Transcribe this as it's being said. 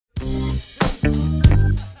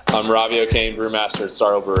I'm Robbie O'Kane, brewmaster at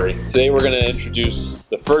Starr Brewery. Today we're going to introduce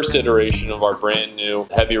the first iteration of our brand new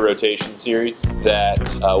heavy rotation series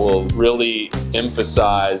that will really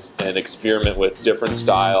emphasize and experiment with different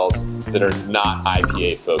styles that are not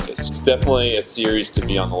IPA focused. It's definitely a series to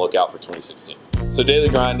be on the lookout for 2016. So Daily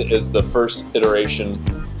Grind is the first iteration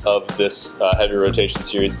of this heavy rotation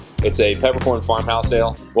series. It's a Peppercorn Farmhouse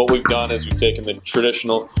Ale. What we've done is we've taken the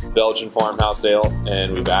traditional Belgian Farmhouse Ale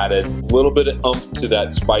and we've added a little bit of oomph to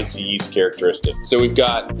that spicy yeast characteristic. So we've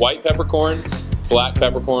got white peppercorns, black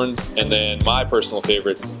peppercorns, and then my personal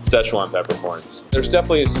favorite, Szechuan peppercorns. There's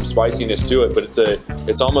definitely some spiciness to it, but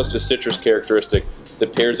it's almost a citrus characteristic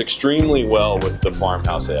that pairs extremely well with the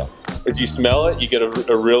Farmhouse Ale. As you smell it, you get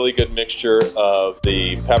a really good mixture of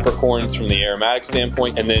the peppercorns from the aromatic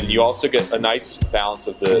standpoint, and then you also get a nice balance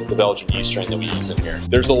of the Belgian yeast strain that we use in here.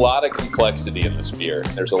 There's a lot of complexity in this beer.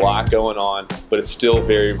 There's a lot going on, but it's still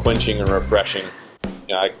very quenching and refreshing.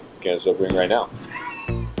 I guess I'll bring right now.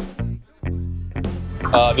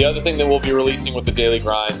 The other thing that we'll be releasing with the Daily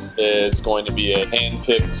Grind is going to be a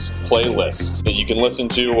hand-picked playlist that you can listen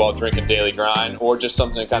to while drinking Daily Grind, or just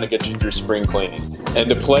something to kind of get you through spring cleaning. And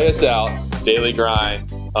to play us out, Daily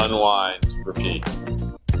Grind, unwind, repeat.